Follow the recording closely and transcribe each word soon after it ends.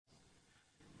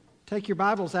Take your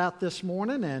Bibles out this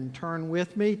morning and turn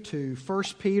with me to 1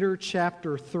 Peter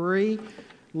chapter 3,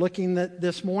 looking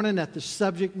this morning at the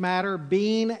subject matter,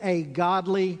 being a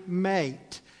godly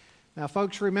mate. Now,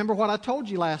 folks, remember what I told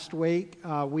you last week.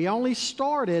 We only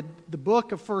started the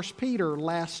book of 1 Peter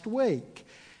last week.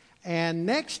 And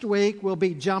next week, we'll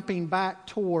be jumping back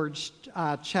towards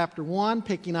chapter 1,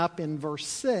 picking up in verse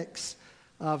 6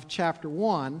 of chapter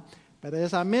 1. But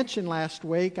as I mentioned last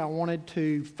week, I wanted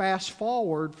to fast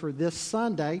forward for this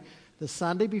Sunday, the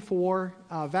Sunday before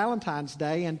Valentine's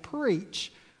Day, and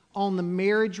preach on the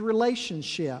marriage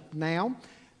relationship. Now,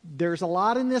 there's a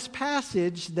lot in this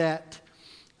passage that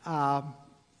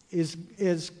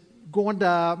is going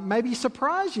to maybe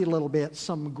surprise you a little bit.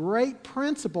 Some great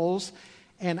principles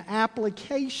and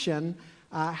application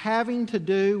having to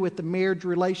do with the marriage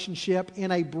relationship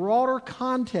in a broader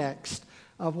context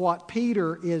of what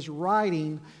Peter is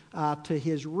writing to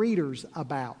his readers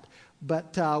about.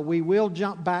 But we will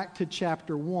jump back to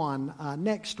chapter 1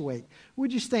 next week.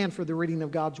 Would you stand for the reading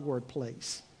of God's Word,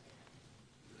 please?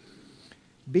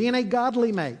 Being a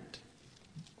godly mate.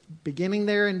 Beginning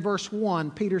there in verse 1,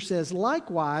 Peter says,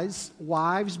 "Likewise,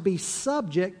 wives, be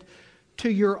subject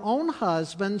to your own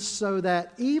husbands, so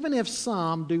that even if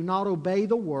some do not obey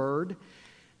the word,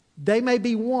 they may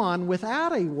be won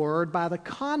without a word by the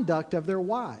conduct of their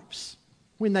wives,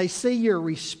 when they see your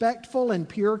respectful and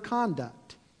pure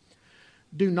conduct.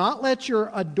 Do not let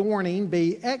your adorning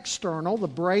be external, the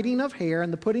braiding of hair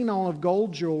and the putting on of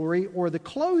gold jewelry or the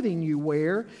clothing you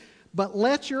wear, but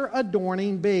let your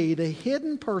adorning be the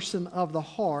hidden person of the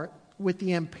heart with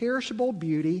the imperishable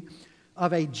beauty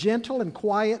of a gentle and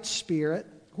quiet spirit,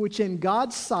 which in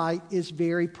God's sight is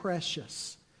very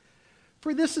precious.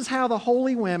 For this is how the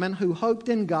holy women who hoped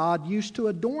in God used to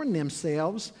adorn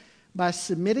themselves, by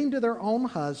submitting to their own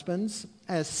husbands,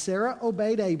 as Sarah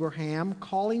obeyed Abraham,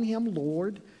 calling him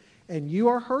Lord, and you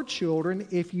are her children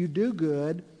if you do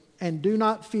good and do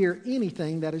not fear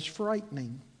anything that is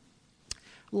frightening.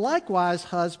 Likewise,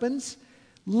 husbands,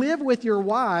 live with your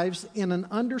wives in an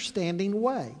understanding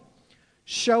way,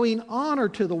 showing honor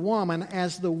to the woman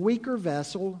as the weaker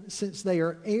vessel, since they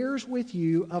are heirs with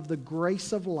you of the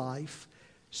grace of life,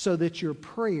 so that your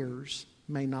prayers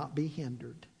may not be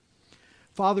hindered."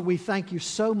 Father, we thank you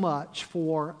so much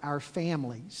for our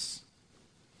families,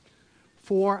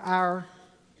 for our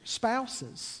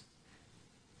spouses.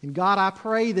 And God, I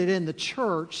pray that in the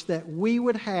church that we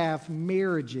would have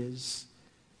marriages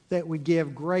that would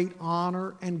give great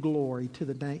honor and glory to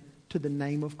the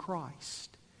name of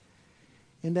Christ.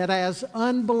 And that as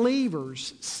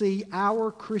unbelievers see our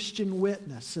Christian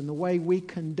witness and the way we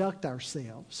conduct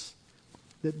ourselves,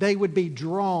 that they would be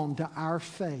drawn to our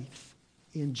faith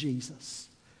in Jesus.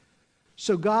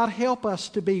 So God, help us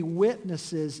to be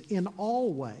witnesses in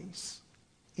all ways,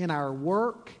 in our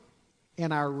work,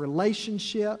 in our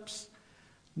relationships,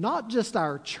 not just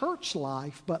our church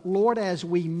life, but Lord, as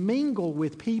we mingle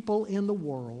with people in the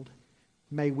world,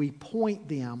 may we point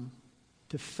them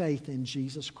to faith in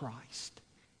Jesus Christ.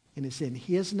 And it's in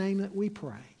His name that we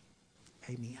pray.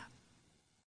 Amen.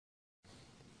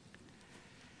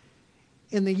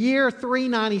 In the year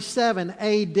 397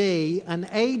 A.D., an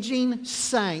aging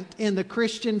saint in the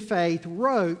Christian faith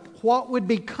wrote what would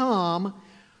become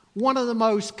one of the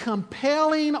most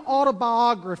compelling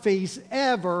autobiographies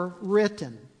ever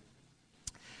written.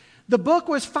 The book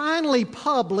was finally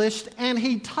published, and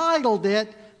he titled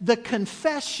it The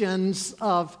Confessions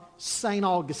of St.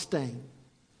 Augustine.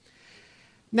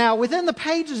 Now, within the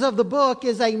pages of the book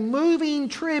is a moving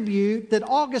tribute that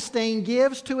Augustine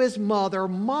gives to his mother,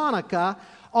 Monica,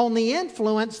 on the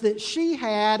influence that she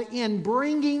had in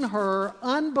bringing her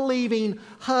unbelieving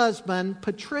husband,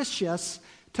 Patricius,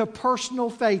 to personal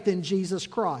faith in Jesus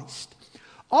Christ.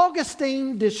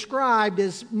 Augustine described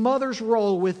his mother's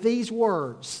role with these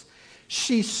words: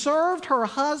 "She served her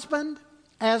husband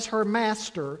as her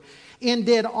master and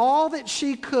did all that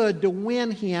she could to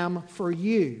win him for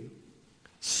you,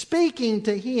 speaking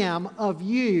to him of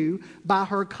you by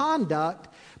her conduct,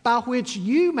 by which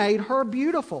you made her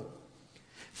beautiful.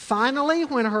 Finally,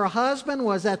 when her husband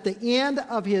was at the end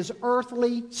of his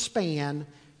earthly span,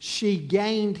 she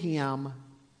gained him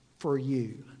for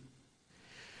you."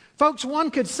 Folks, one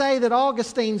could say that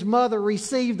Augustine's mother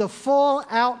received the full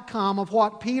outcome of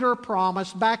what Peter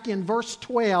promised back in verse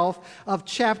 12 of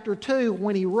chapter 2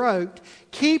 when he wrote,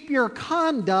 "Keep your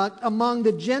conduct among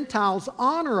the Gentiles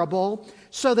honorable,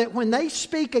 so that when they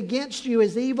speak against you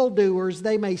as evildoers,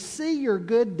 they may see your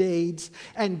good deeds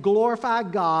and glorify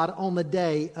God on the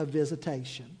day of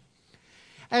visitation."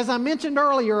 As I mentioned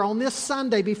earlier, on this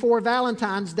Sunday before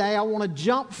Valentine's Day, I want to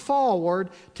jump forward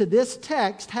to this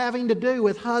text having to do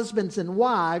with husbands and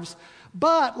wives.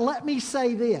 But let me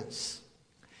say this.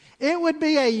 It would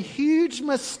be a huge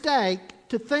mistake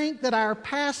to think that our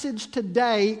passage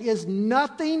today is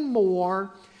nothing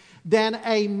more than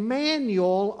a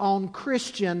manual on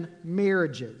Christian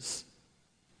marriages.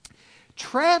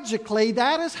 Tragically,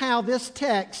 that is how this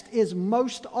text is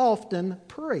most often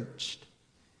preached.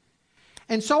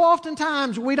 And so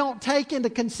oftentimes we don't take into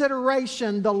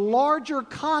consideration the larger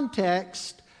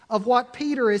context of what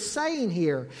Peter is saying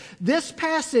here. This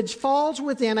passage falls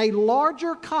within a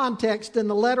larger context in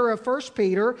the letter of 1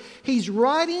 Peter. He's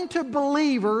writing to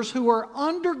believers who are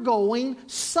undergoing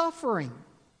suffering.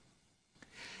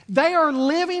 They are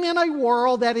living in a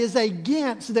world that is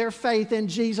against their faith in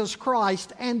Jesus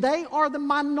Christ, and they are the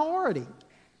minority.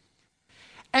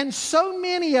 And so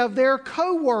many of their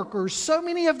co-workers, so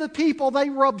many of the people they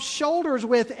rub shoulders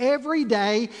with every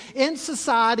day in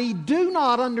society do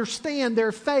not understand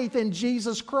their faith in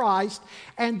Jesus Christ,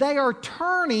 and they are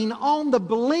turning on the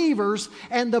believers,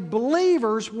 and the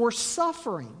believers were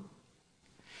suffering.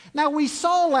 Now, we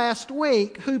saw last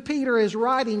week who Peter is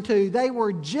writing to. They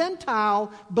were Gentile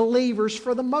believers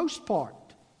for the most part.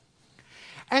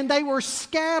 And they were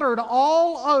scattered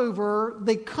all over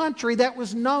the country that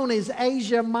was known as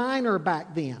Asia Minor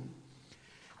back then.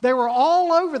 They were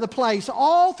all over the place,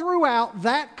 all throughout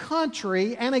that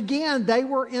country. And again, they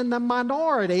were in the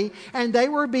minority, and they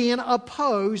were being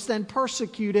opposed and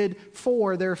persecuted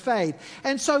for their faith.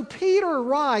 And so Peter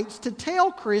writes to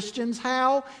tell Christians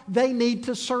how they need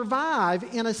to survive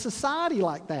in a society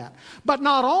like that. But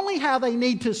not only how they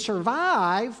need to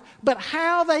survive, but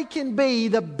how they can be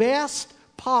the best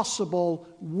possible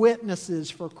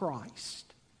witnesses for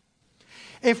Christ.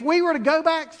 If we were to go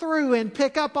back through and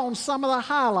pick up on some of the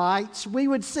highlights, we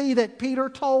would see that Peter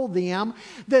told them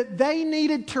that they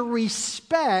needed to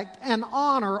respect and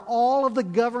honor all of the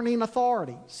governing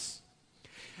authorities.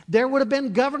 There would have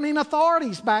been governing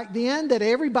authorities back then that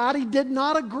everybody did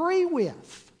not agree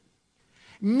with.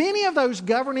 Many of those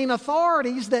governing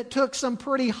authorities that took some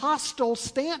pretty hostile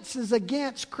stances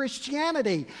against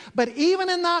Christianity. But even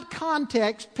in that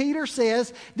context, Peter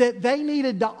says that they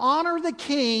needed to honor the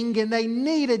king and they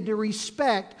needed to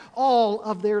respect all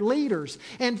of their leaders.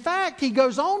 In fact, he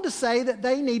goes on to say that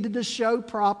they needed to show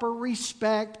proper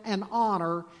respect and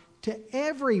honor to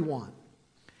everyone.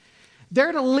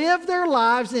 They're to live their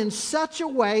lives in such a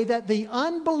way that the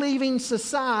unbelieving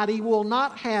society will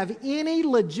not have any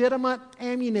legitimate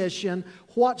ammunition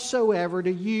whatsoever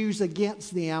to use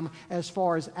against them as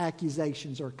far as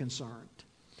accusations are concerned.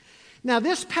 Now,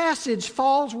 this passage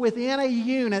falls within a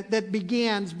unit that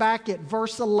begins back at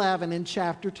verse 11 in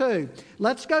chapter 2.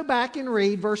 Let's go back and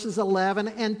read verses 11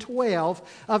 and 12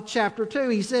 of chapter 2.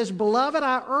 He says, "Beloved,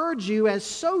 I urge you as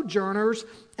sojourners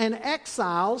and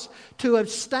exiles to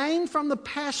abstain from the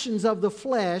passions of the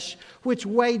flesh which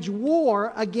wage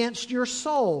war against your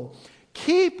soul.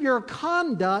 Keep your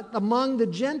conduct among the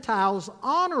Gentiles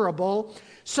honorable,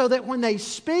 so that when they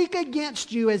speak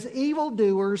against you as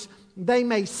evildoers, they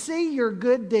may see your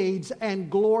good deeds and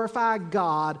glorify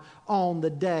God on the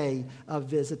day of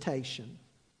visitation."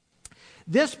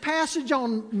 This passage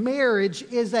on marriage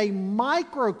is a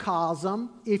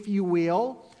microcosm, if you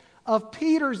will, of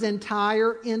Peter's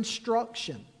entire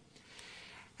instruction.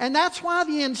 And that's why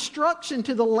the instruction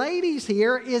to the ladies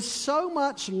here is so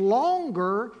much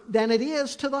longer than it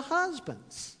is to the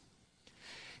husbands.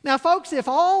 Now, folks, if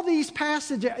all these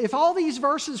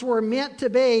verses were meant to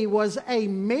be was a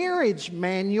marriage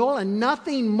manual and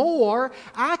nothing more,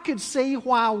 I could see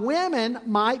why women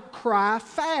might cry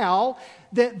foul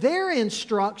that their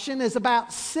instruction is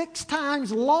about 6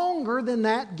 times longer than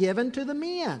that given to the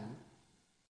men.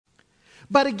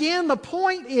 But again, the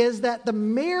point is that the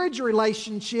marriage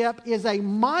relationship is a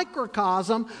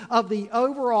microcosm of the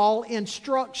overall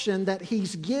instruction that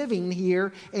he's giving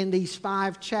here in these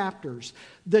 5 chapters.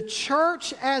 The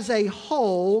church as a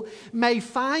whole may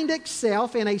find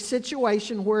itself in a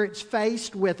situation where it's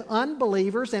faced with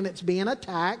unbelievers and it's being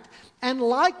attacked. And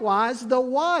likewise, the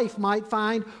wife might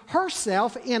find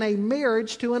herself in a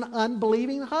marriage to an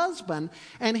unbelieving husband,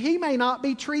 and he may not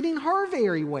be treating her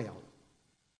very well.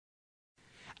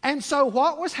 And so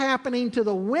what was happening to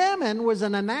the women was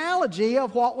an analogy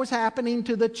of what was happening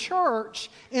to the church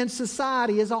in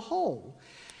society as a whole.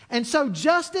 And so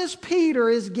just as Peter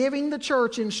is giving the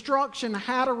church instruction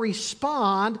how to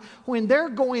respond when they're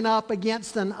going up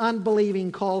against an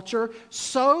unbelieving culture,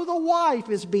 so the wife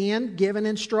is being given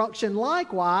instruction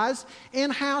likewise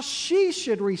in how she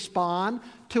should respond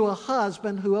to a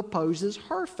husband who opposes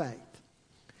her faith.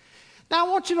 Now, I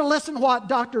want you to listen to what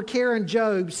Dr. Karen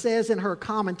Jobe says in her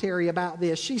commentary about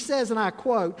this. She says, and I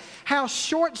quote, "How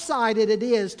short-sighted it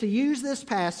is to use this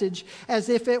passage as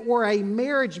if it were a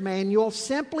marriage manual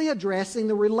simply addressing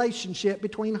the relationship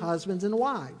between husbands and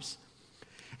wives.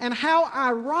 And how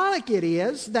ironic it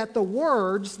is that the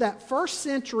words that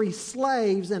first-century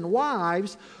slaves and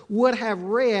wives would have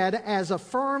read as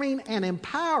affirming and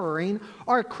empowering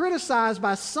are criticized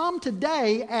by some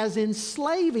today as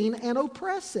enslaving and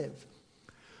oppressive.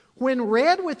 When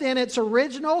read within its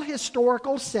original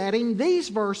historical setting, these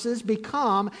verses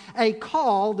become a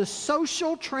call to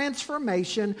social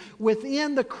transformation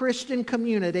within the Christian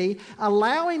community,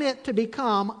 allowing it to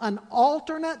become an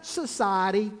alternate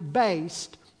society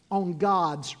based on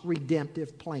God's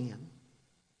redemptive plan."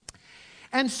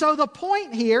 And so the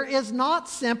point here is not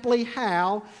simply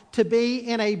how to be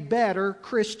in a better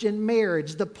Christian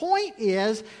marriage. The point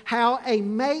is how a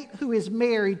mate who is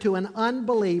married to an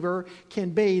unbeliever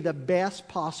can be the best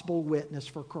possible witness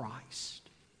for Christ.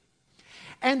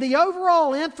 And the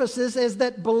overall emphasis is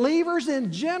that believers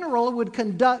in general would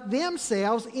conduct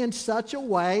themselves in such a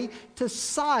way to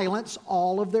silence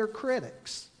all of their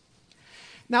critics.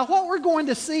 Now, what we're going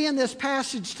to see in this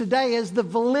passage today is the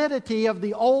validity of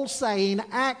the old saying,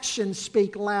 "Actions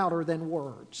speak louder than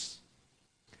words."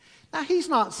 Now, he's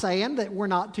not saying that we're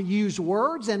not to use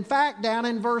words. In fact, down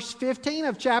in verse 15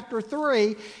 of chapter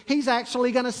 3, he's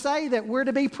actually going to say that we're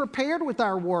to be prepared with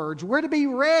our words. We're to be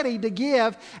ready to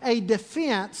give a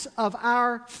defense of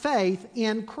our faith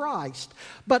in Christ.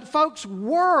 But folks,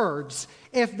 words,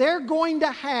 if they're going to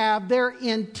have their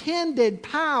intended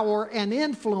power and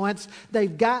influence,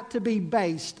 they've got to be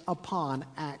based upon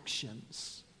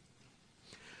actions.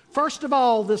 First of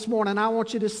all, this morning, I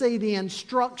want you to see the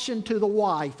instruction to the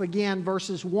wife. Again,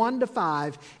 verses 1 to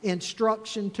 5,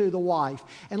 instruction to the wife.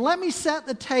 And let me set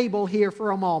the table here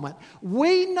for a moment.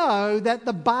 We know that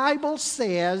the Bible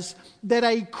says that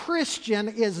a Christian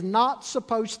is not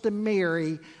supposed to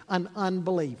marry an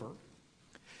unbeliever.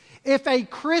 If a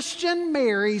Christian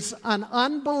marries an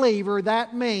unbeliever,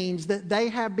 that means that they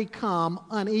have become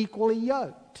unequally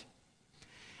yoked.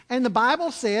 And the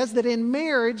Bible says that in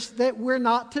marriage that we're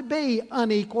not to be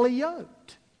unequally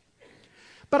yoked.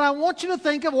 But I want you to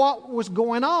think of what was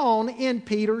going on in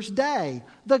Peter's day.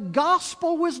 The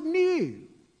gospel was new.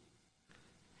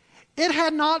 It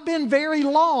had not been very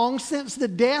long since the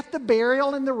death, the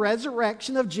burial, and the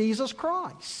resurrection of Jesus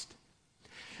Christ.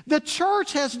 The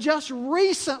church has just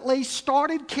recently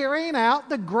started carrying out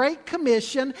the Great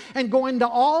Commission and going to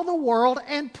all the world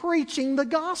and preaching the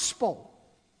gospel.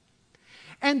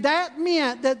 And that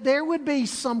meant that there would be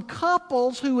some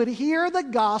couples who would hear the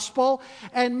gospel,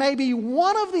 and maybe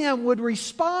one of them would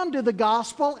respond to the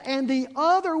gospel and the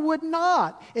other would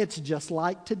not. It's just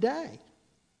like today.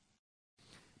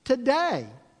 Today,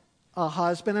 a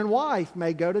husband and wife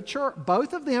may go to church.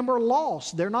 Both of them are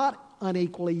lost. They're not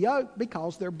unequally yoked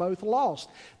because they're both lost.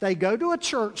 They go to a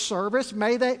church service.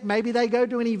 Maybe they go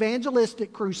to an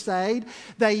evangelistic crusade.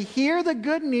 They hear the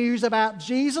good news about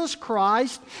Jesus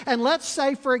Christ. And let's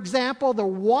say, for example, the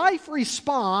wife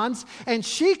responds and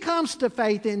she comes to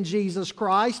faith in Jesus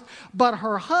Christ, but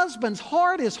her husband's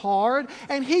heart is hard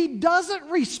and he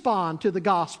doesn't respond to the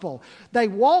gospel. They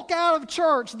walk out of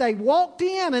church. They walked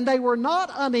in and they were not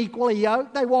unequally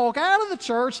yoked. They walk out of the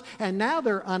church and now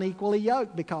they're unequally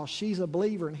yoked because she's a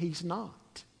believer and he's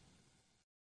not.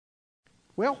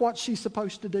 Well, what's she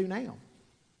supposed to do now?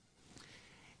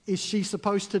 Is she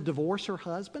supposed to divorce her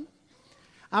husband?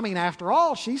 I mean, after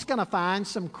all, she's going to find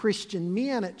some Christian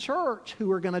men at church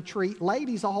who are going to treat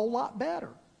ladies a whole lot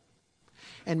better.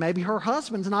 And maybe her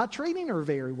husband's not treating her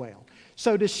very well.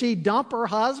 So does she dump her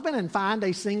husband and find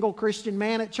a single Christian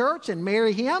man at church and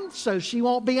marry him so she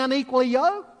won't be unequally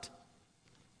yoked?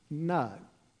 No.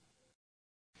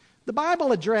 The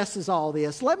Bible addresses all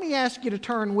this. Let me ask you to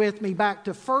turn with me back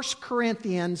to 1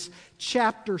 Corinthians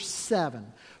chapter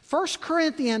 7. 1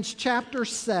 Corinthians chapter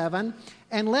 7,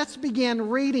 and let's begin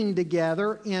reading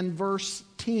together in verse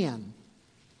 10.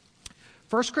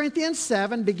 1 Corinthians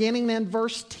 7, beginning in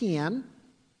verse 10.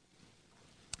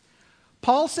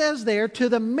 Paul says there, "To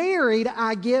the married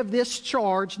I give this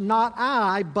charge, not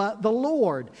I, but the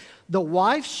Lord. The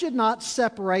wife should not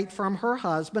separate from her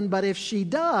husband, but if she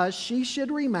does, she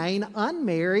should remain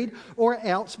unmarried or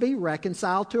else be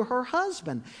reconciled to her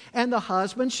husband. And the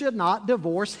husband should not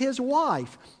divorce his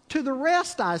wife. To the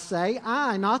rest I say,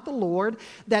 I, not the Lord,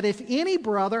 that if any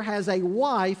brother has a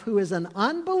wife who is an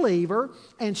unbeliever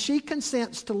and she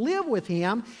consents to live with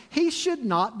him, he should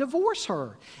not divorce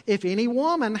her. If any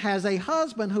woman has a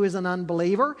husband who is an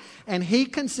unbeliever and he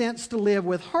consents to live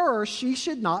with her, she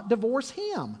should not divorce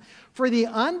him. For the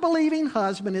unbelieving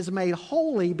husband is made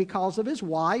holy because of his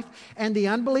wife, and the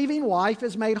unbelieving wife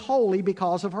is made holy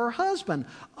because of her husband.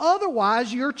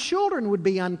 Otherwise, your children would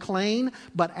be unclean,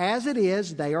 but as it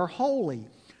is, they are holy.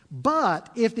 But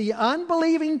if the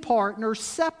unbelieving partner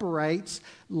separates,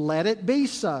 let it be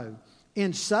so.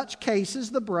 In such cases,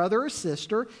 the brother or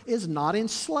sister is not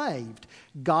enslaved.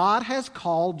 God has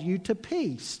called you to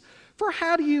peace. For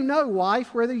how do you know,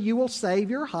 wife, whether you will save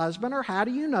your husband, or how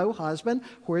do you know, husband,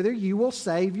 whether you will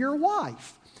save your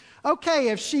wife? Okay,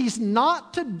 if she's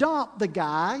not to dump the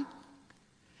guy,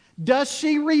 does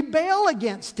she rebel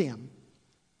against him?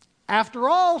 After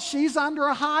all, she's under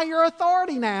a higher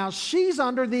authority now. She's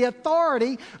under the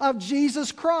authority of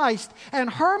Jesus Christ. And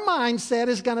her mindset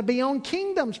is going to be on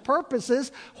kingdom's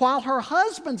purposes, while her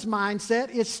husband's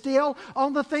mindset is still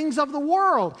on the things of the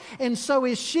world. And so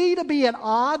is she to be at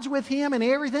odds with him in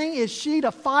everything? Is she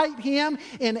to fight him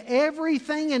in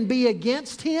everything and be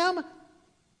against him?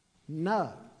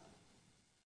 No.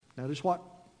 Notice what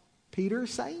Peter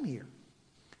is saying here.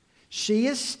 She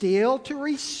is still to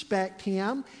respect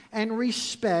him and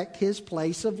respect his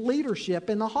place of leadership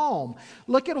in the home.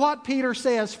 Look at what Peter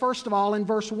says, first of all, in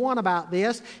verse 1 about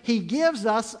this. He gives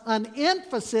us an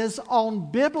emphasis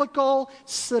on biblical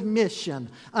submission.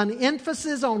 An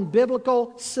emphasis on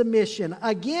biblical submission.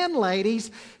 Again,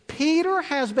 ladies, Peter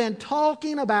has been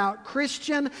talking about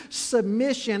Christian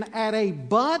submission at a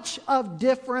bunch of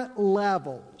different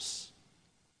levels.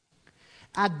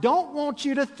 I don't want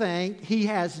you to think he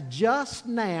has just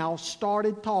now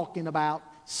started talking about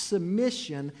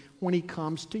submission when he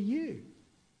comes to you.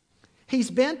 He's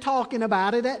been talking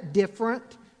about it at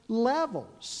different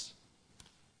levels.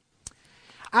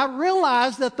 I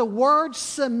realize that the word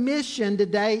submission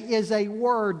today is a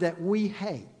word that we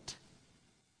hate.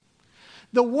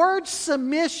 The word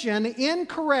submission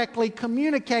incorrectly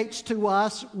communicates to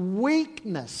us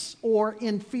weakness or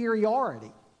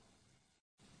inferiority.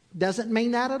 Doesn't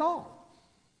mean that at all.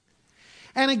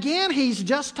 And again, he's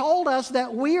just told us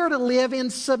that we are to live in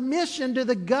submission to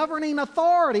the governing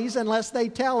authorities unless they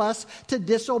tell us to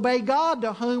disobey God,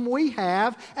 to whom we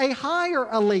have a higher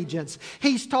allegiance.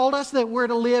 He's told us that we're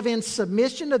to live in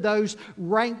submission to those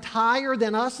ranked higher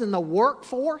than us in the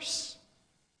workforce.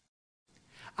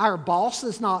 Our boss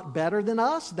is not better than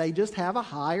us. They just have a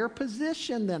higher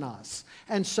position than us.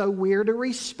 And so we're to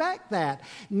respect that.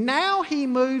 Now he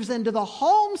moves into the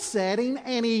home setting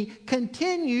and he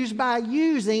continues by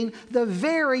using the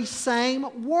very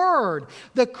same word.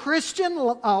 The Christian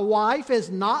wife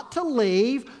is not to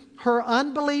leave her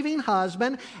unbelieving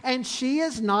husband, and she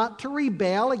is not to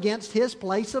rebel against his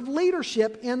place of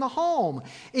leadership in the home.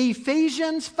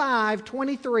 Ephesians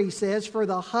 5:23 says, "For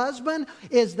the husband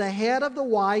is the head of the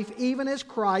wife, even as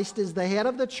Christ is the head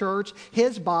of the church,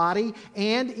 his body,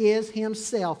 and is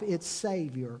himself its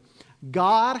Savior."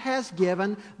 God has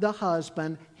given the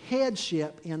husband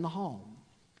headship in the home.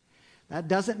 That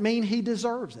doesn't mean he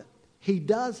deserves it. He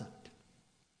doesn't.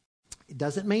 It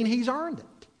doesn't mean he's earned it.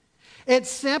 It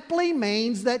simply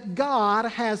means that God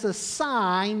has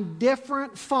assigned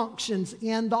different functions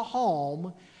in the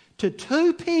home to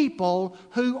two people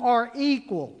who are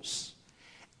equals.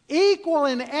 Equal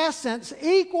in essence,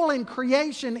 equal in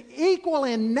creation, equal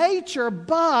in nature,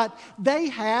 but they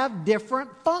have different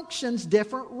functions,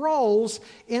 different roles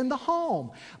in the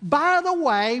home. By the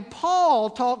way,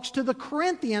 Paul talks to the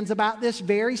Corinthians about this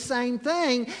very same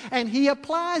thing, and he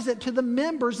applies it to the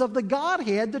members of the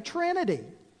Godhead, the Trinity.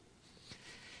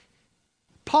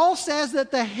 Paul says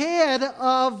that the head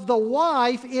of the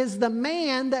wife is the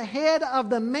man, the head of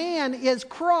the man is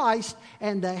Christ,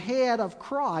 and the head of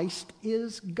Christ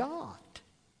is God.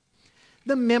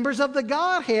 The members of the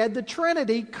Godhead, the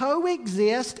Trinity,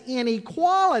 coexist in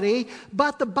equality,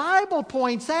 but the Bible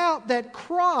points out that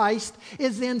Christ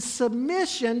is in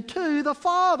submission to the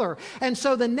Father. And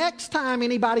so the next time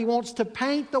anybody wants to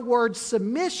paint the word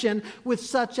submission with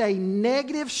such a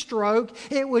negative stroke,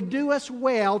 it would do us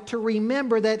well to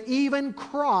remember that even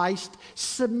Christ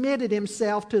submitted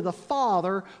himself to the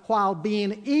Father while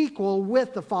being equal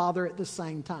with the Father at the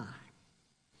same time.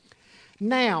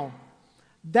 Now,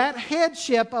 that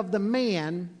headship of the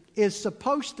man is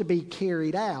supposed to be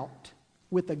carried out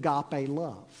with agape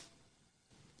love.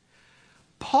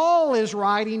 Paul is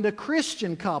writing to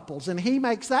Christian couples, and he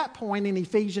makes that point in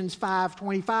Ephesians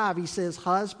 5:25. He says,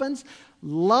 "Husbands,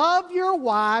 love your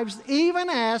wives even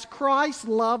as Christ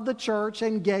loved the church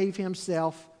and gave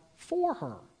himself for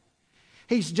her."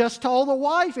 He's just told the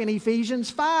wife in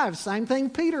Ephesians 5, same thing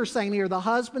Peter's saying here, the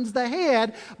husband's the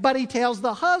head, but he tells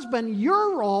the husband,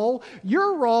 your role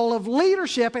of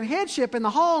leadership and headship in the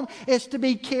home is to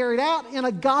be carried out in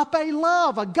agape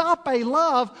love. Agape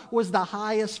love was the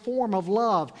highest form of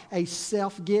love, a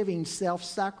self-giving,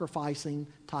 self-sacrificing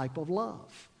type of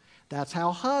love. That's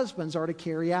how husbands are to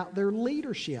carry out their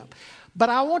leadership. But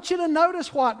I want you to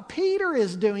notice what Peter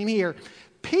is doing here.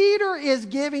 Peter is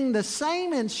giving the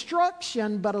same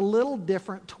instruction, but a little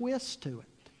different twist to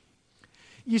it.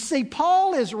 You see,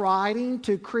 Paul is writing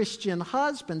to Christian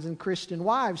husbands and Christian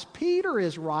wives. Peter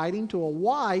is writing to a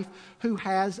wife who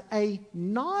has a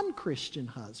non-Christian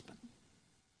husband.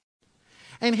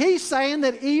 And he's saying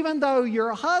that even though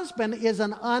your husband is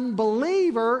an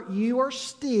unbeliever, you are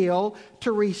still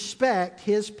to respect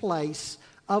his place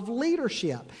of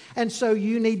leadership. And so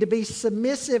you need to be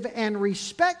submissive and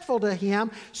respectful to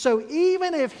him. So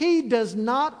even if he does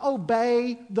not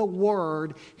obey the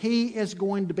word, he is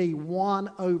going to be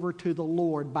won over to the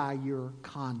Lord by your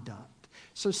conduct.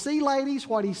 So see, ladies,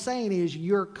 what he's saying is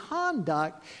your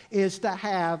conduct is to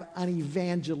have an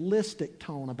evangelistic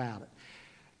tone about it.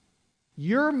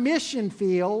 Your mission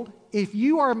field, if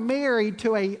you are married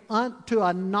to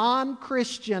a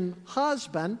non-Christian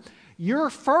husband,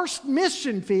 your first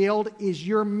mission field is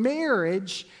your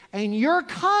marriage, and your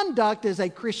conduct as a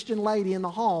Christian lady in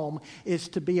the home is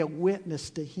to be a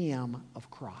witness to him of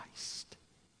Christ.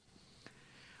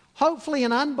 Hopefully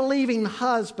an unbelieving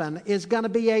husband is going to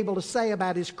be able to say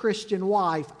about his Christian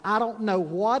wife, I don't know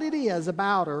what it is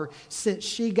about her since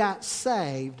she got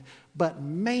saved, but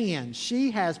man,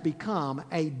 she has become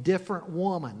a different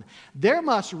woman. There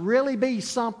must really be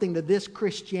something to this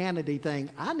Christianity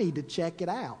thing. I need to check it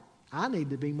out. I need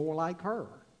to be more like her.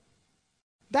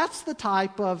 That's the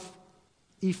type of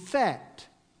effect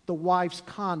the wife's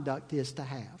conduct is to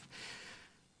have.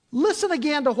 Listen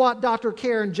again to what Dr.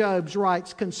 Karen Jobes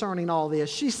writes concerning all this.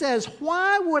 She says,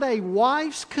 why would a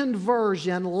wife's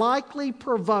conversion likely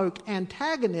provoke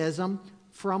antagonism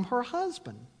from her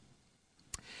husband?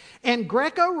 In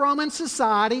Greco-Roman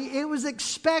society, it was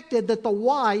expected that the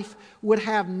wife would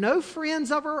have no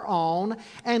friends of her own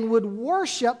and would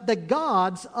worship the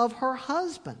gods of her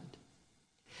husband.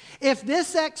 If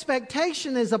this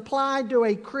expectation is applied to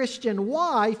a Christian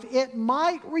wife, it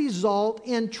might result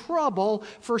in trouble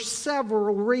for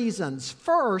several reasons.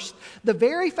 First, the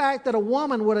very fact that a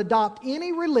woman would adopt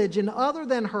any religion other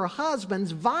than her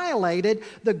husband's violated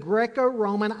the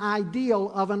Greco-Roman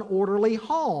ideal of an orderly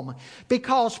home,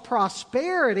 because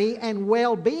prosperity and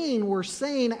well-being were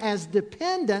seen as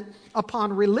dependent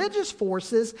upon religious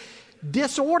forces.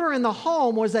 Disorder in the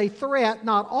home was a threat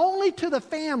not only to the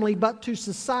family but to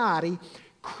society.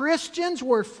 Christians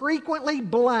were frequently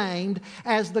blamed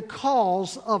as the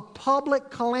cause of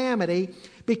public calamity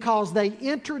because they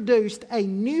introduced a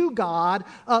new god,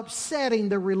 upsetting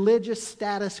the religious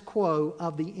status quo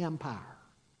of the empire.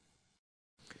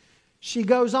 She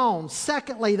goes on.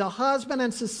 Secondly, the husband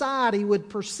and society would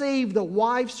perceive the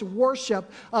wife's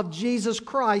worship of Jesus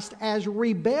Christ as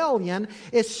rebellion,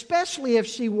 especially if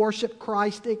she worshiped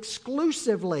Christ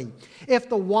exclusively. If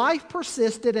the wife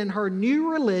persisted in her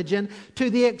new religion to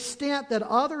the extent that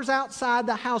others outside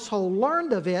the household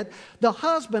learned of it, the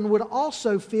husband would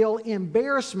also feel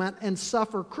embarrassment and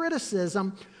suffer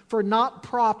criticism for not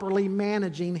properly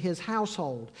managing his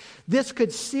household. This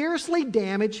could seriously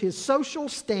damage his social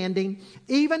standing,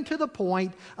 even to the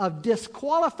point of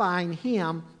disqualifying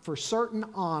him for certain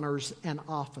honors and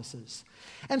offices.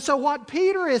 And so what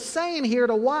Peter is saying here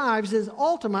to wives is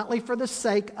ultimately for the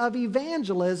sake of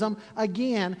evangelism,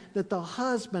 again, that the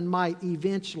husband might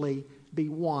eventually be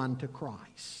won to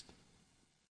Christ.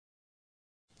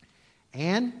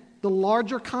 And the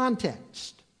larger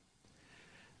context.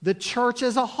 The church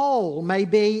as a whole may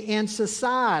be in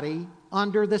society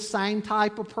under the same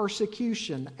type of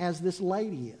persecution as this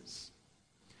lady is.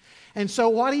 And so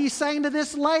what he's saying to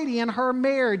this lady in her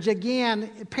marriage, again,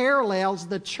 parallels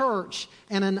the church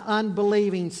and an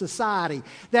unbelieving society.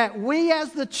 That we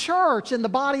as the church in the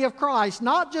body of Christ,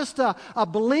 not just a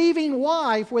believing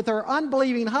wife with her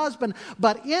unbelieving husband,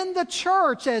 but in the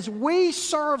church as we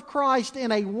serve Christ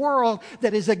in a world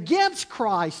that is against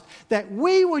Christ, that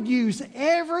we would use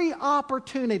every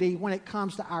opportunity when it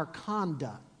comes to our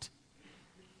conduct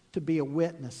to be a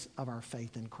witness of our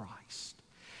faith in Christ.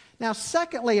 Now,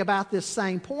 secondly, about this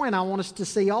same point, I want us to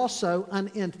see also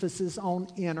an emphasis on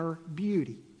inner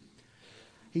beauty.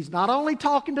 He's not only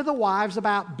talking to the wives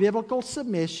about biblical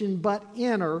submission, but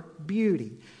inner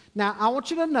beauty. Now, I want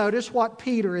you to notice what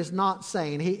Peter is not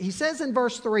saying. He says in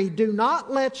verse 3, do not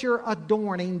let your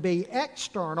adorning be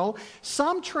external.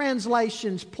 Some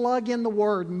translations plug in the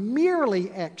word merely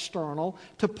external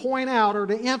to point out or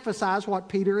to emphasize what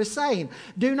Peter is saying.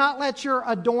 Do not let your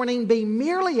adorning be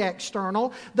merely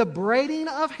external, the braiding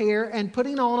of hair and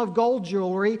putting on of gold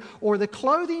jewelry or the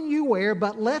clothing you wear,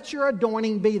 but let your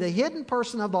adorning be the hidden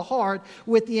person of the heart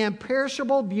with the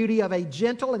imperishable beauty of a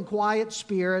gentle and quiet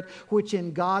spirit, which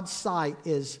in God's sight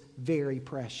is very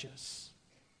precious.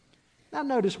 Now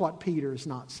notice what Peter is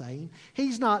not saying.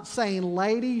 He's not saying,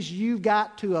 ladies, you've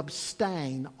got to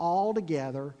abstain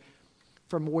altogether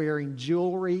from wearing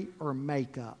jewelry or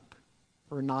makeup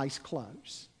or nice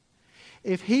clothes.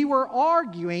 If he were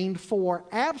arguing for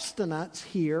abstinence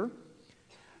here,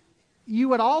 you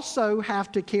would also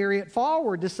have to carry it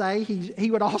forward to say he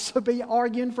would also be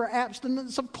arguing for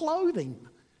abstinence of clothing.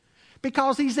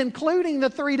 Because he's including the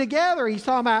three together. He's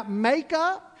talking about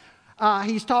makeup,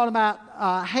 he's talking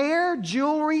about hair,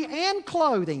 jewelry, and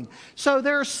clothing. So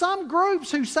there are some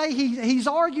groups who say he's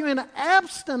arguing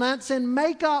abstinence in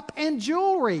makeup and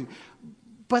jewelry.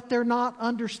 But they're not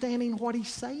understanding what he's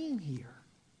saying here.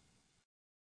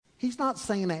 He's not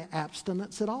saying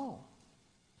abstinence at all.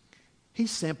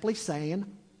 He's simply saying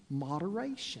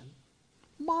moderation.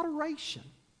 Moderation.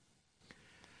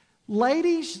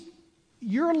 Ladies,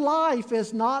 your life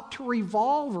is not to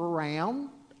revolve around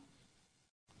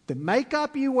the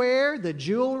makeup you wear, the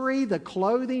jewelry, the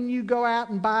clothing you go out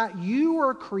and buy. You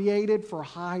are created for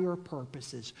higher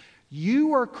purposes.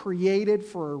 You are created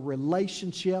for a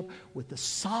relationship with the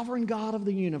sovereign God of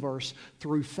the universe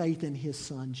through faith in His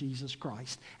Son, Jesus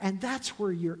Christ. And that's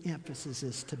where your emphasis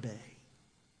is to be.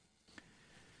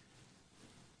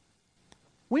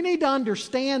 We need to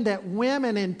understand that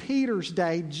women in Peter's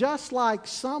day, just like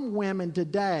some women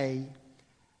today,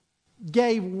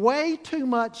 gave way too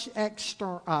much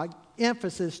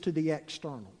emphasis to the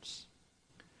externals.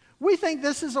 We think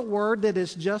this is a word that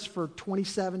is just for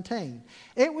 2017.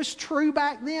 It was true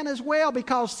back then as well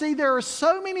because, see, there are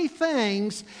so many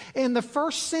things in the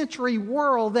first century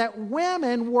world that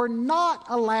women were not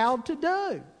allowed to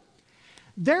do.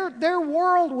 Their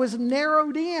world was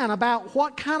narrowed in about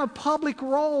what kind of public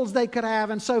roles they could have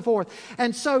and so forth.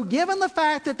 And so given the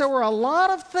fact that there were a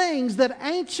lot of things that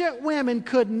ancient women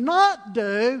could not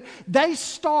do,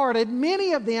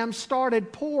 many of them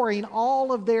started pouring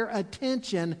all of their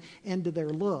attention into their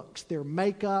looks, their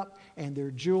makeup and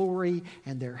their jewelry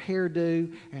and their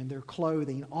hairdo and their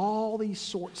clothing, all these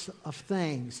sorts of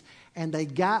things. And they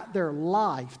got their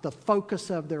life, the focus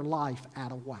of their life,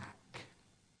 out of whack.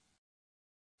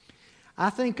 I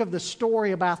think of the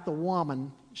story about the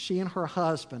woman. She and her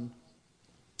husband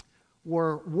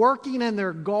were working in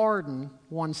their garden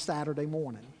one Saturday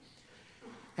morning.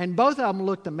 And both of them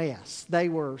looked a mess. They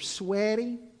were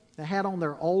sweaty. They had on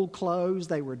their old clothes.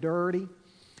 They were dirty.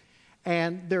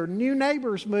 And their new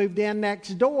neighbors moved in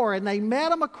next door, and they met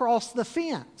them across the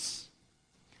fence.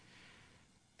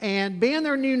 And being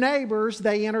their new neighbors,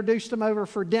 they introduced them over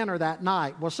for dinner that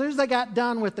night. Well, as soon as they got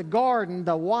done with the garden,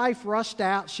 the wife rushed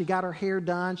out. She got her hair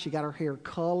done. She got her hair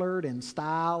colored and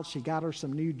styled. She got her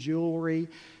some new jewelry,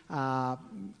 got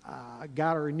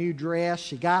her a new dress.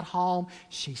 She got home.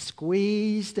 She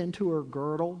squeezed into her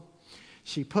girdle.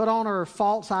 She put on her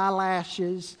false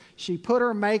eyelashes. She put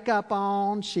her makeup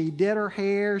on. She did her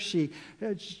hair.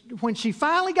 When she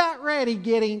finally got ready,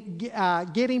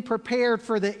 getting prepared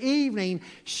for the evening,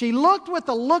 she looked with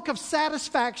a look of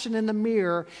satisfaction in the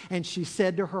mirror, and she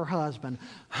said to her husband,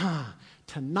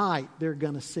 tonight they're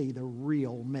going to see the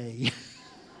real me.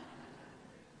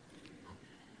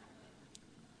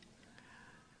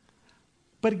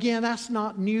 But again, that's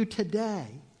not new today.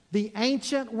 The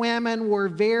ancient women were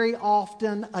very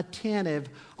often attentive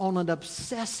on an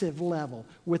obsessive level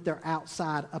with their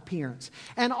outside appearance.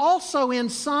 And also in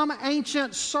some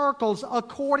ancient circles,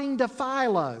 according to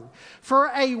Philo, for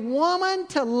a woman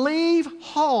to leave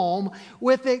home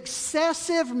with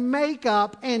excessive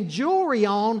makeup and jewelry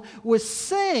on was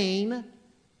seen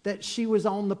that she was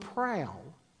on the prowl.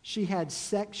 She had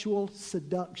sexual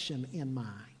seduction in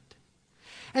mind.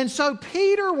 And so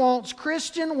Peter wants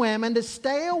Christian women to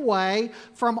stay away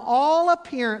from all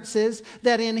appearances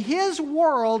that in his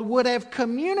world would have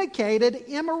communicated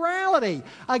immorality.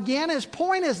 Again, his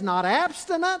point is not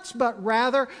abstinence, but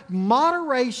rather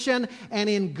moderation and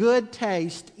in good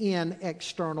taste in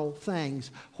external things,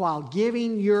 while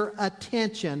giving your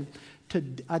attention to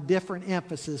a different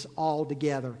emphasis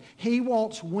altogether. He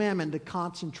wants women to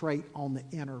concentrate on the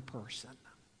inner person.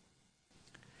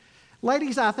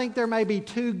 Ladies, I think there may be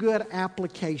two good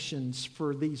applications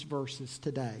for these verses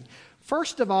today.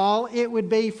 First of all, it would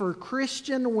be for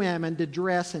Christian women to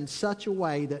dress in such a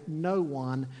way that no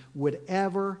one would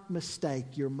ever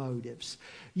mistake your motives.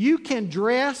 You can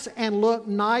dress and look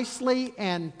nicely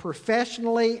and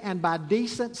professionally and by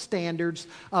decent standards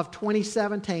of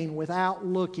 2017 without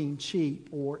looking cheap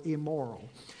or immoral.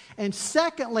 And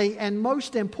secondly, and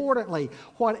most importantly,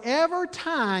 whatever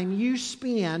time you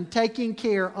spend taking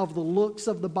care of the looks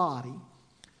of the body,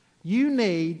 you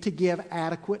need to give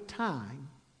adequate time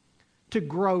to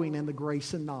growing in the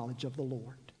grace and knowledge of the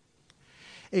Lord.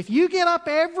 If you get up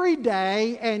every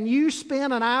day and you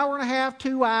spend an hour and a half,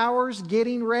 2 hours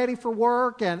getting ready for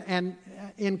work and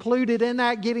included in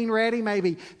that getting ready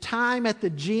maybe time at the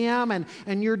gym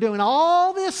and you're doing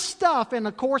all this stuff in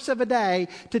the course of a day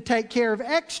to take care of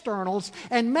externals,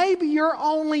 and maybe you're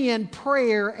only in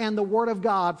prayer and the Word of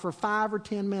God for 5 or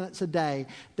 10 minutes a day,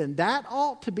 then that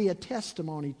ought to be a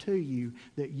testimony to you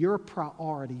that your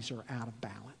priorities are out of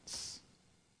balance.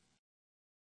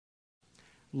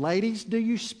 Ladies, do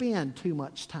you spend too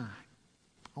much time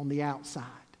on the outside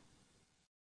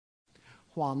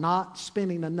while not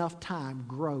spending enough time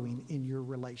growing in your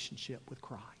relationship with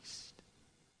Christ?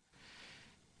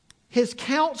 His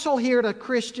counsel here to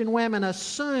Christian women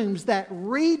assumes that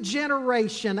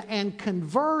regeneration and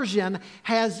conversion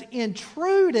has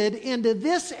intruded into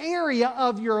this area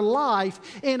of your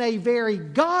life in a very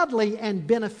godly and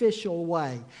beneficial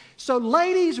way. So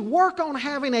ladies, work on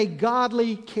having a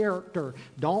godly character.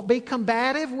 Don't be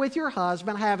combative with your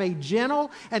husband. Have a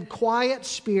gentle and quiet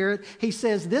spirit. He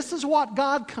says this is what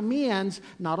God commends.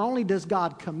 Not only does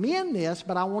God commend this,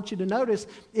 but I want you to notice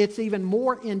it's even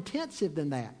more intensive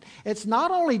than that. It's not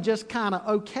only just kind of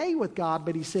okay with God,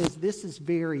 but he says this is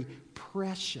very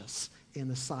precious in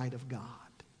the sight of God.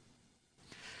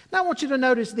 Now I want you to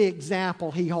notice the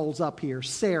example he holds up here,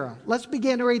 Sarah. Let's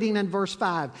begin reading in verse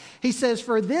 5. He says,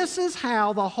 "For this is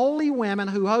how the holy women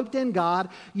who hoped in God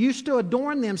used to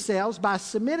adorn themselves by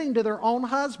submitting to their own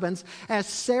husbands, as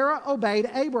Sarah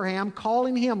obeyed Abraham,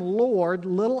 calling him Lord,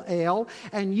 little l,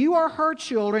 and you are her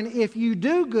children if you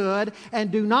do good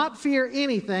and do not fear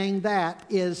anything that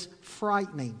is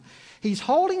frightening." He's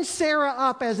holding Sarah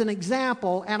up as an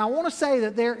example, and I want to say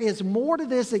that there is more to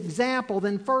this example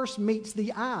than first meets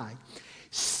the eye.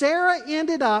 Sarah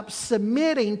ended up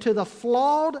submitting to the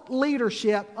flawed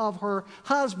leadership of her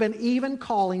husband, even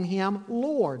calling him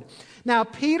Lord. Now,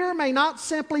 Peter may not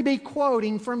simply be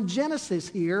quoting from Genesis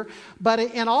here, but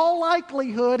in all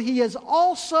likelihood, he is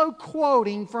also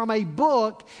quoting from a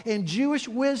book in Jewish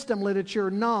wisdom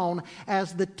literature known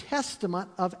as the Testament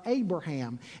of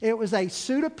Abraham. It was a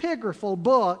pseudepigraphal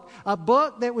book, a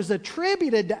book that was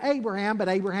attributed to Abraham, but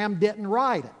Abraham didn't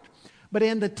write it. But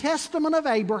in the Testament of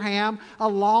Abraham,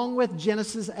 along with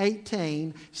Genesis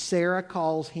 18, Sarah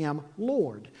calls him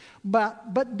Lord.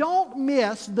 But don't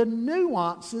miss the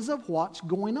nuances of what's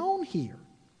going on here.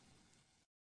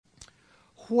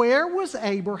 Where was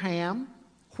Abraham?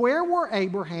 Where were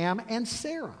Abraham and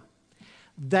Sarah?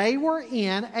 They were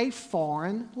in a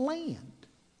foreign land.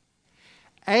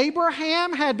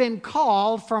 Abraham had been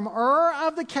called from Ur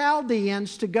of the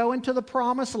Chaldeans to go into the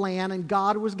promised land, and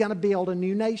God was going to build a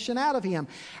new nation out of him.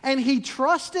 And he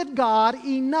trusted God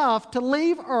enough to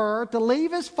leave Ur, to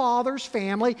leave his father's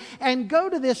family, and go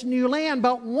to this new land.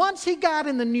 But once he got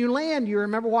in the new land, you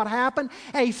remember what happened?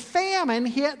 A famine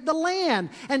hit the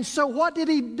land. And so what did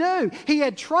he do? He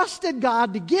had trusted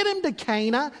God to get him to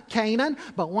Canaan,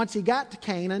 but once he got to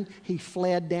Canaan, he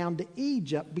fled down to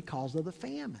Egypt because of the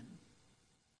famine.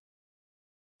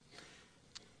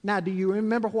 Now, do you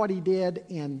remember what he did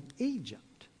in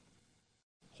Egypt?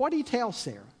 What did he tell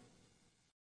Sarah?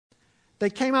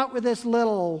 They came up with this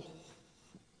little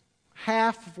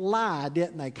half lie,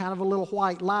 didn't they? Kind of a little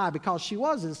white lie, because she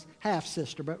was his half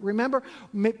sister. But remember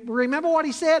what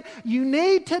he said? You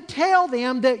need to tell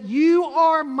them that you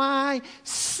are my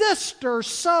sister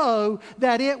so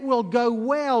that it will go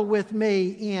well with me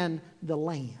in the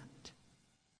land.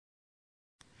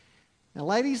 Now,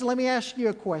 ladies, let me ask you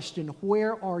a question.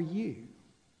 Where are you?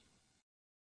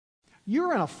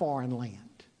 You're in a foreign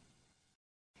land.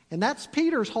 And that's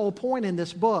Peter's whole point in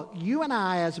this book. You and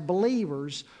I, as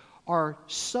believers, are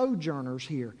sojourners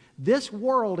here. This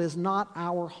world is not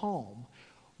our home.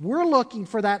 We're looking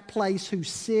for that place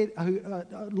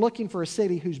looking for a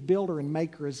city whose builder and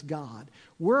maker is God.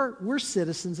 We're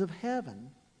citizens of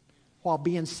heaven, while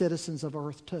being citizens of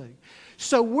earth too.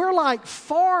 So we're like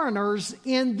foreigners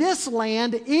in this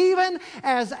land, even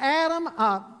as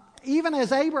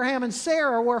Abraham and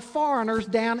Sarah were foreigners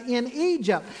down in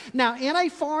Egypt. Now, in a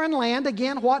foreign land,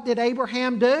 again, what did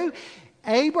Abraham do?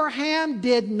 Abraham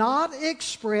did not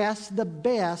express the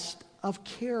best of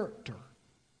character.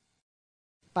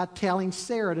 by telling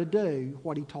Sarah to do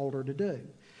what he told her to do.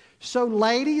 So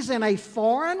ladies, in a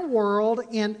foreign world,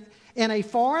 in a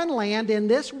foreign land, in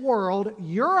this world,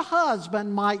 your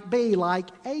husband might be like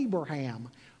Abraham,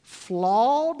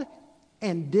 flawed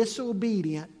and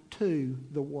disobedient to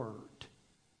the word.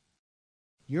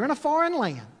 You're in a foreign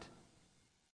land.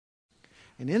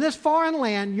 And in this foreign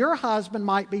land, your husband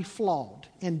might be flawed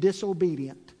and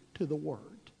disobedient to the word.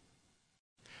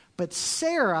 But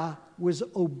Sarah was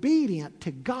obedient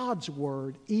to God's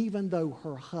word even though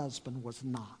her husband was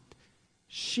not.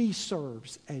 She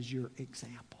serves as your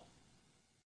example.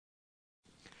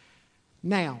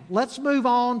 Now, let's move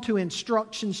on to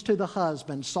instructions to the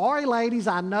husband. Sorry, ladies,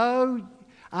 I know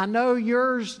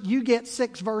you get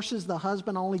 6 verses. The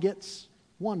husband only gets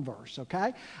 1 verse,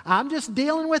 okay? I'm just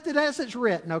dealing with it as it's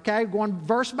written, okay? Going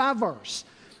verse by verse.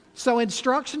 So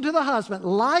instruction to the husband.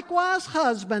 Likewise,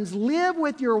 husbands, live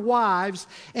with your wives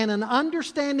in an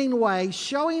understanding way,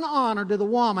 showing honor to the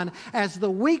woman as the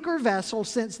weaker vessel,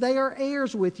 since they are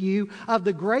heirs with you of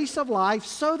the grace of life,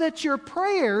 so that your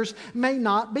prayers may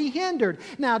not be hindered.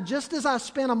 Now, just as I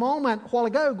spent a moment a while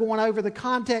ago going over the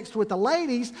context with the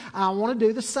ladies, I want to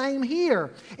do the same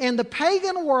here. In the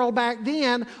pagan world back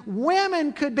then,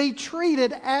 women could be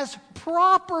treated as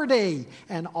property,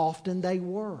 and often they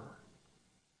were.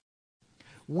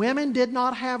 Women did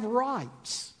not have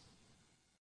rights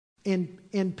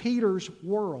in Peter's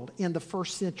world, in the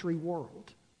first century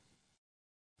world.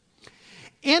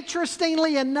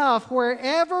 Interestingly enough,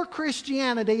 wherever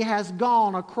Christianity has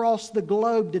gone across the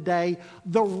globe today,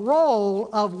 the role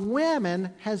of women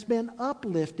has been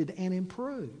uplifted and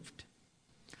improved.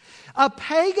 A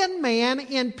pagan man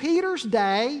in Peter's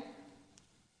day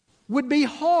would be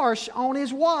harsh on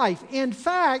his wife. In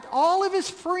fact, all of his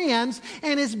friends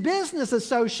and his business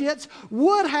associates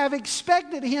would have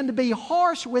expected him to be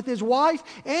harsh with his wife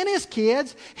and his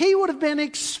kids. He would have been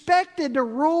expected to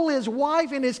rule his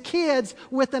wife and his kids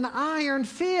with an iron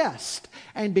fist.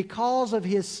 And because of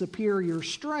his superior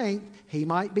strength, he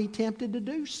might be tempted to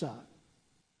do so.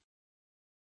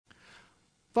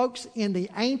 Folks, in the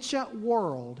ancient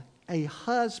world, a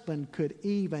husband could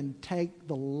even take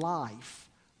the life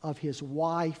of his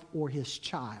wife or his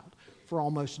child for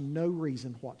almost no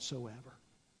reason whatsoever.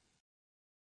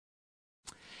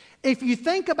 If you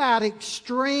think about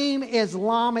extreme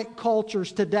Islamic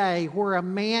cultures today where a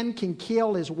man can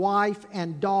kill his wife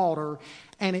and daughter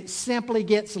and it simply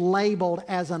gets labeled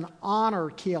as an honor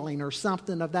killing or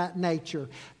something of that nature,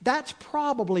 that's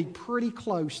probably pretty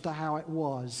close to how it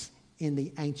was in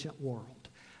the ancient world.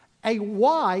 A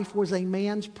wife was a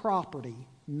man's property,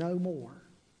 no more.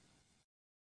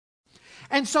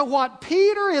 And so what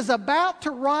Peter is about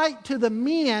to write to the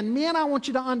men, I want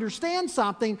you to understand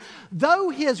something. Though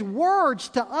his words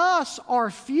to us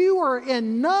are fewer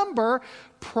in number,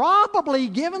 probably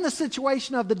given the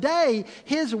situation of the day,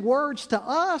 his words to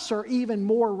us are even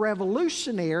more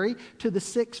revolutionary to the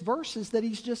 6 verses that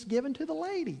he's just given to the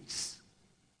ladies.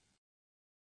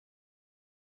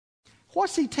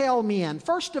 What's he tell men?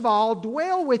 First of all,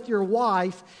 dwell with your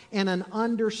wife in an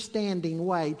understanding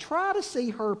way. Try to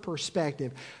see her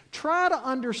perspective. Try to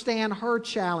understand her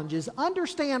challenges.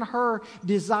 Understand her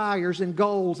desires and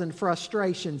goals and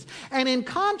frustrations. And in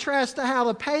contrast to how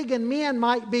the pagan men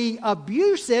might be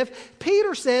abusive,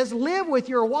 Peter says, live with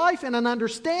your wife in an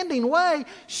understanding way,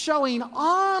 showing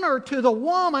honor to the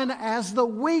woman as the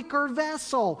weaker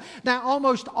vessel. Now,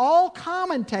 almost all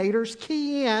commentators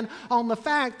key in on the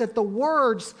fact that the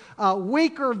words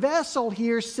weaker vessel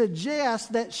here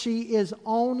suggest that she is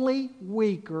only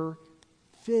weaker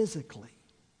physically.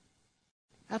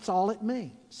 That's all it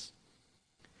means.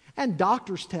 And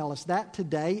doctors tell us that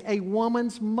today. A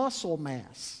woman's muscle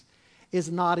mass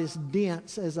is not as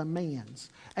dense as a man's.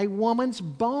 A woman's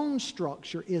bone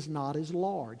structure is not as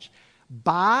large.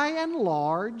 By and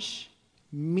large,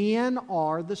 men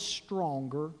are the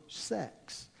stronger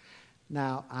sex.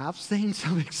 Now, I've seen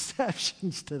some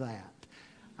exceptions to that.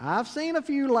 I've seen a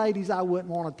few ladies I wouldn't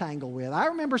want to tangle with. I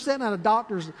remember sitting at a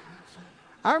doctor's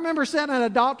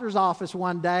office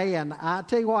one day, and I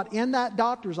tell you what, in that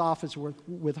doctor's office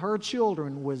with her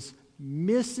children was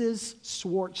Mrs.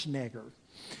 Schwarzenegger.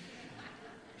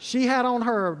 She had on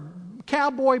her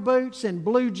cowboy boots and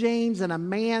blue jeans and a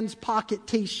man's pocket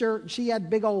t-shirt. She had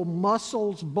big old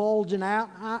muscles bulging out.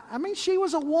 I mean, she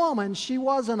was a woman. She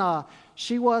wasn't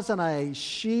a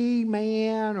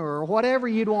she-man or whatever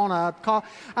you'd want to call.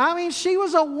 I mean, she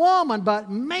was a woman,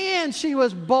 but man, she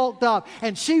was bulked up.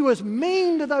 And she was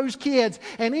mean to those kids.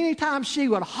 And anytime she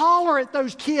would holler at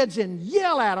those kids and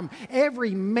yell at them,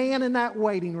 every man in that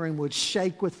waiting room would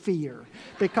shake with fear.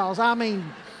 Because, I mean,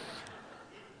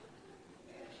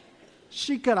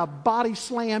 She could have body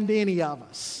slammed any of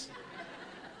us.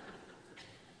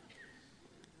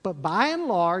 But by and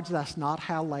large, that's not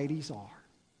how ladies are.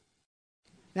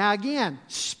 Now again,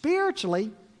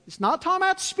 spiritually, it's not talking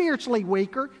about spiritually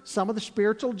weaker. Some of the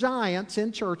spiritual giants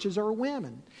in churches are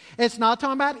women. It's not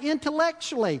talking about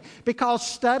intellectually, because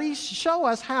studies show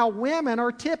us how women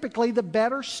are typically the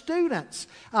better students,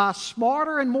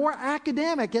 smarter and more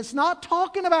academic. It's not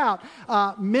talking about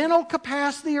mental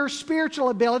capacity or spiritual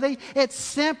ability. It's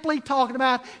simply talking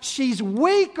about she's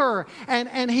weaker.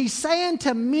 And he's saying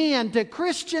to men, to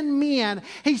Christian men,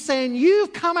 he's saying,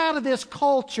 you've come out of this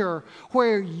culture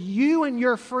where you and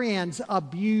your friends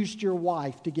abused your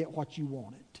wife to get what you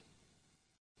wanted.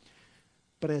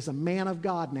 But as a man of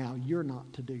God now, you're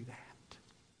not to do that.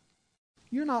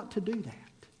 You're not to do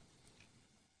that.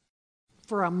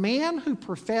 For a man who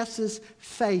professes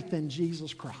faith in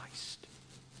Jesus Christ,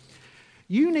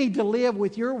 you need to live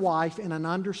with your wife in an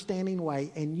understanding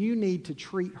way, and you need to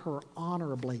treat her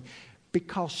honorably,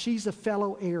 because she's a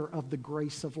fellow heir of the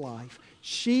grace of life.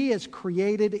 She is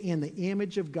created in the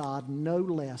image of God no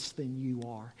less than you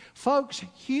are. Folks,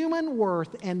 human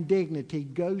worth and dignity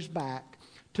goes back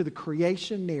to the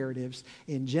creation narratives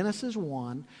in Genesis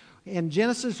 1. In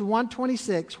Genesis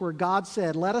 1:26, where God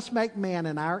said, let us make man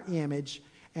in our image.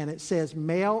 And it says,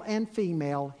 male and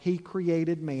female, He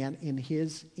created man in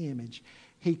His image.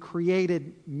 He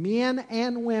created men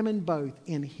and women both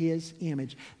in His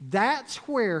image. That's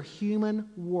where human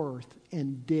worth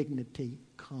and dignity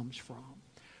comes from.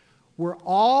 We're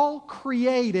all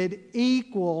created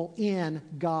equal in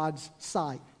God's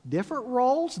sight. Different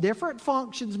roles, different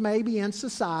functions maybe in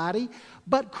society,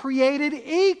 but created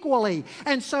equally.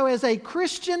 And so as a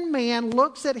Christian man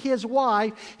looks at his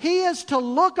wife, he is to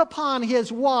look upon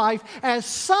his wife as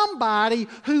somebody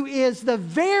who is the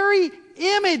very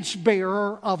image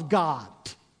bearer of God.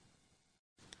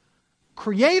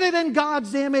 Created in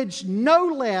God's image no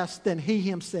less than He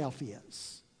Himself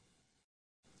is.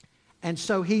 And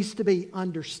so he's to be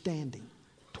understanding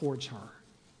towards her.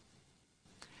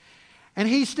 And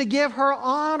he's to give her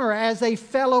honor as a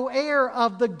fellow heir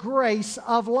of the grace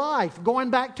of life. Going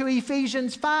back to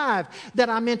Ephesians 5 that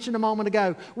I mentioned a moment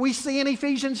ago, we see in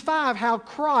Ephesians 5 how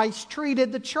Christ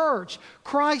treated the church.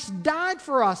 Christ died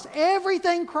for us.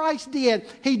 Everything Christ did,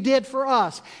 He did for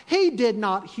us. He did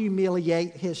not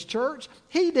humiliate His church.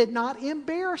 He did not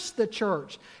embarrass the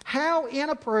church. How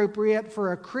inappropriate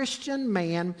for a Christian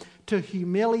man to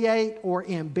humiliate or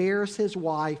embarrass his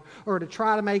wife, or to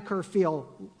try to make her feel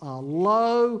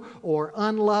low or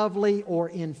unlovely or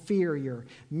inferior.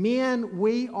 Men,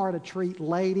 we are to treat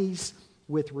ladies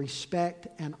with respect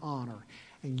and honor.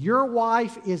 And your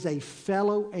wife is a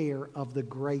fellow heir of the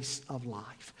grace of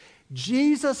life.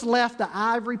 Jesus left the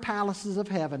ivory palaces of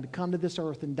heaven to come to this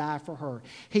earth and die for her.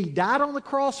 He died on the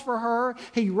cross for her.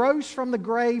 He rose from the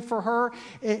grave for her.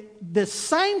 The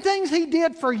same things He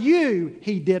did for you,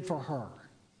 He did for her.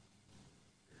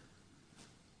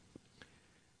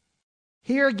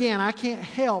 Here again, I can't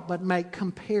help but make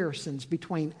comparisons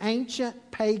between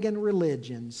ancient pagan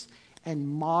religions and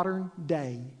modern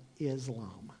day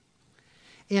Islam.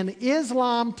 In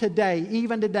Islam today,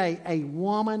 even today, a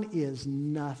woman is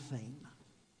nothing.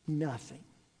 Nothing.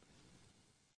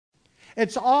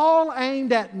 It's all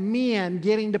aimed at men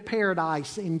getting to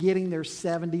paradise and getting their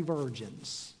 70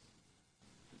 virgins.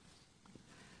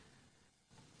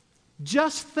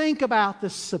 Just think about the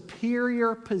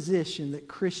superior position that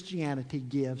Christianity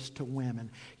gives to women.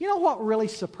 You know what really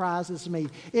surprises me?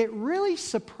 It really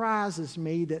surprises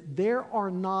me that there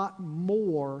are not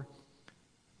more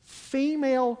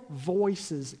female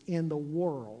voices in the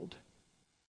world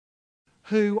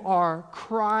who are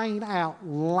crying out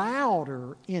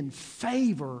louder in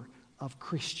favor of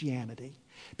Christianity.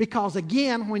 Because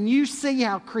again, when you see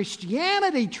how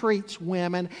Christianity treats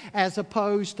women as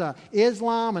opposed to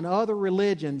Islam and other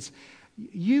religions,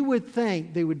 you would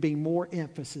think there would be more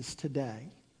emphasis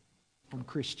today on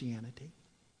Christianity.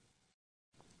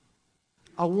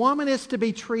 A woman is to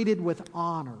be treated with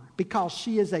honor because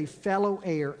she is a fellow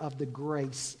heir of the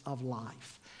grace of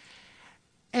life.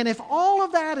 And if all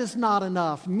of that is not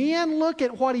enough, men, look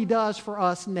at what He does for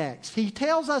us next. He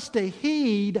tells us to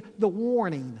heed the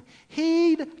warning.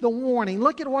 Heed the warning.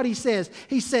 Look at what He says.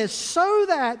 He says, so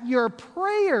that your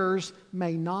prayers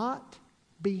may not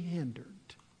be hindered.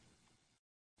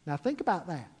 Now think about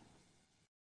that.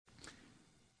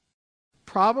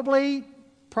 Probably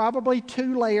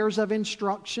 2 layers of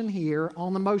instruction here.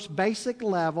 On the most basic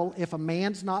level, if a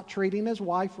man's not treating his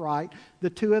wife right, the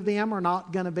two of them are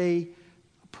not going to be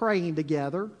praying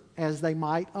together as they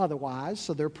might otherwise.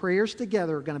 So their prayers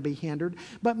together are going to be hindered.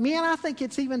 But men, I think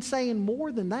it's even saying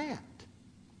more than that.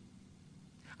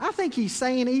 I think he's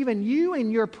saying even you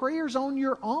and your prayers on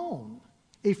your own,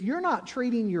 if you're not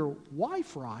treating your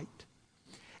wife right,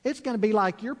 it's going to be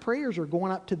like your prayers are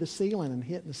going up to the ceiling and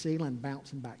hitting the ceiling and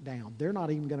bouncing back down. They're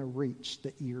not even going to reach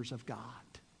the ears of God.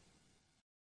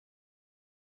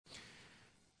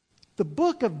 The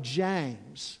book of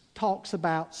James talks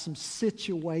about some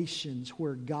situations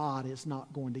where God is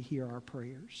not going to hear our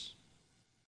prayers.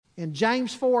 In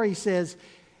James 4, he says,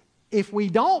 if we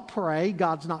don't pray,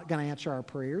 God's not going to answer our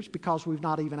prayers because we've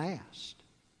not even asked.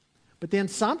 But then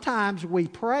sometimes we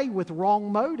pray with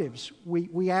wrong motives.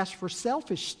 We ask for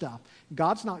selfish stuff.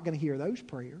 God's not going to hear those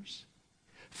prayers.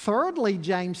 Thirdly,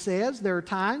 James says there are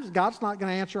times God's not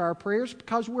going to answer our prayers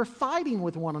because we're fighting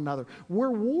with one another.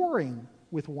 We're warring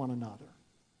with one another.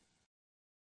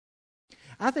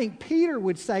 I think Peter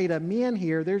would say to men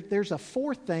here, there's a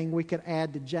fourth thing we could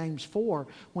add to James 4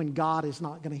 when God is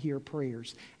not going to hear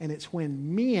prayers. And it's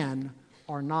when men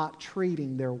are not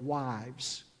treating their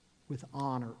wives with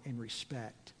honor and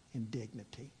respect and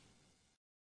dignity.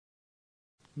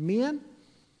 Men,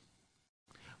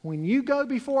 when you go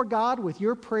before God with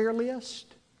your prayer list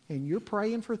and you're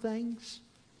praying for things,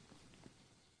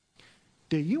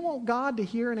 do you want God to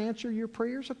hear and answer your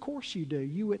prayers? Of course you do.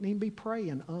 You wouldn't even be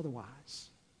praying otherwise.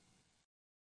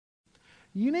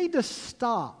 You need to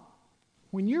stop.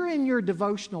 When you're in your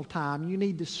devotional time, you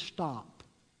need to stop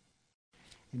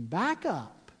and back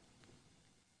up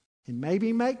and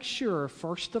maybe make sure,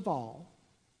 first of all,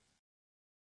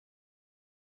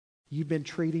 you've been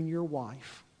treating your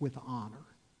wife with honor.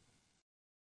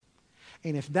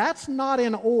 And if that's not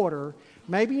in order,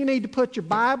 maybe you need to put your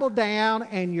Bible down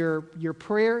and your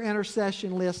prayer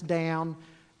intercession list down,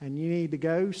 and you need to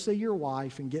go see your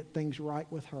wife and get things right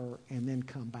with her and then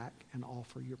come back and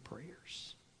offer your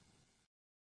prayers.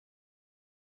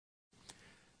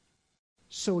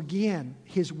 So again,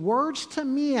 his words to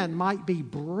men might be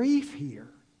brief here,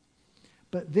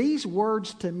 but these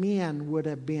words to men would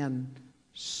have been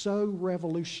so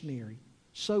revolutionary,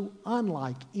 so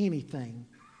unlike anything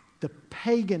the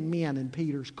pagan men in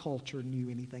Peter's culture knew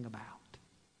anything about.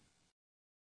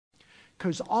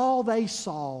 Because all they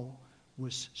saw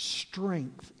was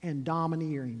strength and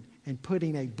domineering and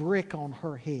putting a brick on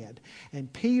her head.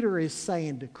 And Peter is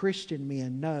saying to Christian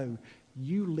men, no,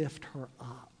 you lift her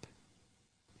up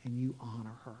and you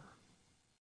honor her.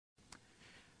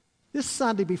 This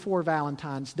Sunday before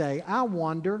Valentine's Day, I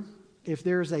wonder if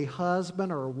there's a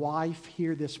husband or a wife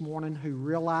here this morning who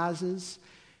realizes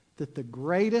that the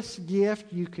greatest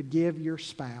gift you could give your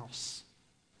spouse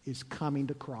is coming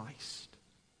to Christ.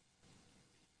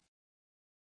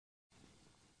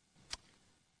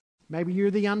 Maybe you're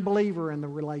the unbeliever in the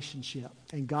relationship,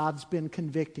 and God's been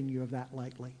convicting you of that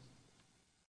lately.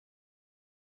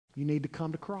 You need to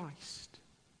come to Christ.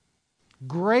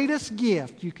 Greatest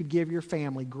gift you could give your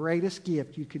family, greatest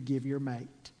gift you could give your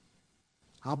mate.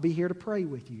 I'll be here to pray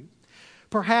with you.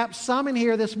 Perhaps some in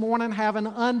here this morning have an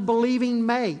unbelieving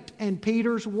mate, and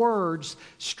Peter's words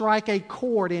strike a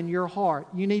chord in your heart.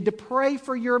 You need to pray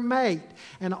for your mate,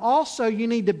 and also you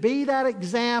need to be that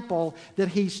example that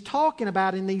he's talking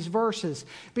about in these verses,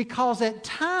 because at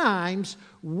times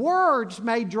words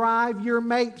may drive your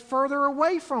mate further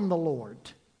away from the Lord.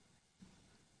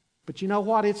 But you know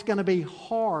what? It's going to be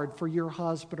hard for your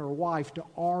husband or wife to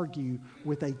argue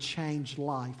with a changed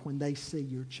life when they see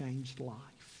your changed life.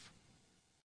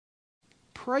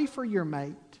 Pray for your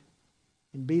mate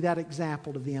and be that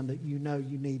example to them that you know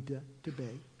you need to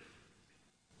be.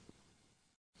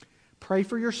 Pray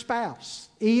for your spouse.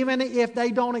 Even if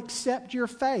they don't accept your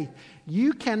faith,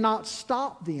 you cannot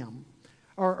stop them,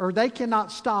 or they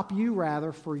cannot stop you,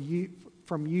 rather,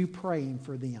 from you praying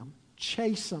for them.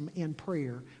 Chase them in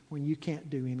prayer when you can't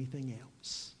do anything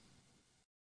else.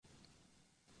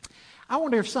 I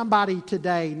wonder if somebody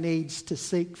today needs to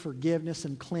seek forgiveness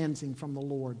and cleansing from the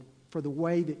Lord for the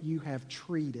way that you have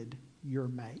treated your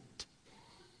mate.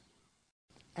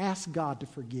 Ask God to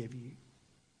forgive you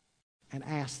and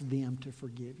ask them to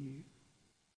forgive you.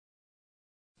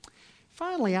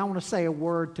 Finally, I want to say a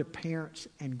word to parents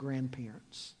and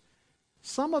grandparents.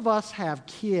 Some of us have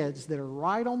kids that are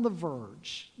right on the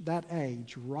verge, that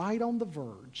age, right on the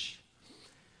verge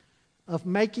of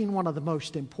making one of the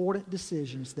most important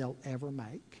decisions they'll ever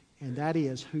make, and that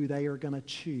is who they are going to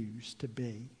choose to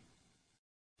be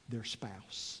their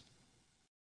spouse.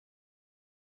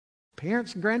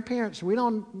 Parents and grandparents, we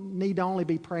don't need to only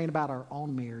be praying about our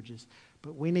own marriages,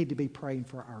 but we need to be praying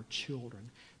for our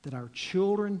children, that our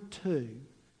children too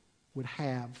would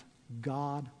have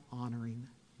God-honoring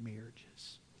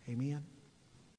marriages. Amen.